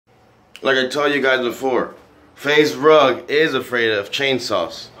Like I told you guys before, FAZE Rug is afraid of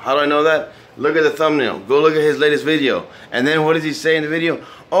chainsaws. How do I know that? Look at the thumbnail. Go look at his latest video. And then what does he say in the video?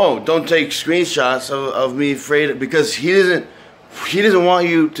 Oh, don't take screenshots of me afraid, because he doesn't want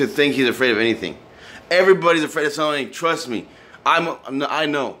you to think he's afraid of anything. Everybody's afraid of something. Trust me. I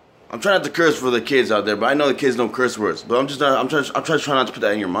know. I'm trying not to curse for the kids out there, but I know the kids don't curse words. But I'm trying not to put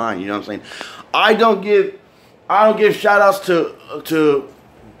that in your mind. You know what I'm saying? I don't give shout outs to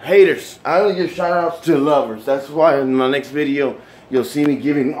haters. I only give shout outs to lovers. That's why in my next video you'll see me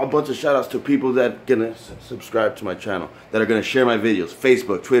giving a bunch of shout outs to people that are gonna subscribe to my channel, that are gonna share my videos,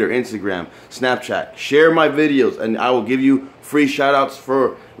 Facebook, Twitter, Instagram, Snapchat. Share my videos and I will give you free shout outs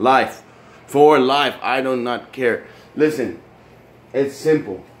for life. For life. I do not care. Listen, it's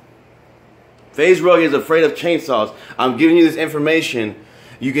simple. FAZE Rug is afraid of chainsaws. I'm giving you this information.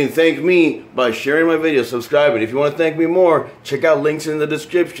 You can thank me by sharing my video, subscribing. If you want to thank me more, check out links in the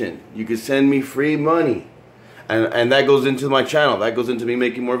description. You can send me free money. And that goes into my channel. That goes into me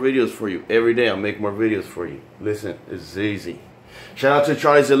making more videos for you. Every day I'll make more videos for you. Listen, it's easy. Shout out to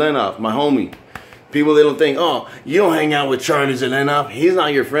Charlie ZELENOFF, my homie. People, they don't think, oh, you don't hang out with Charlie ZELENOFF. He's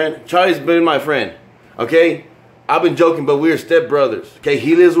not your friend. Charlie's been my friend, okay? I've been joking, but we're stepbrothers, okay?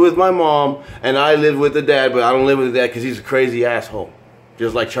 He lives with my mom, and I live with the dad, but I don't live with the dad because he's a crazy asshole,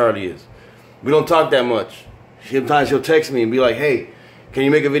 just like Charlie is. We don't talk that much. Sometimes he'll text me and be like, hey, can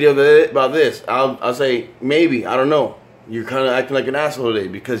you make a video about this? I'll say, maybe, I don't know. You're kind of acting like an asshole today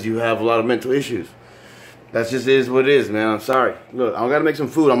because you have a lot of mental issues. That just is what it is, man. I'm sorry. Look, I gotta make some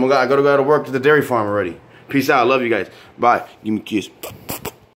food. I gotta go to work to the dairy farm already. Peace out. Love you guys. Bye. Give me a kiss.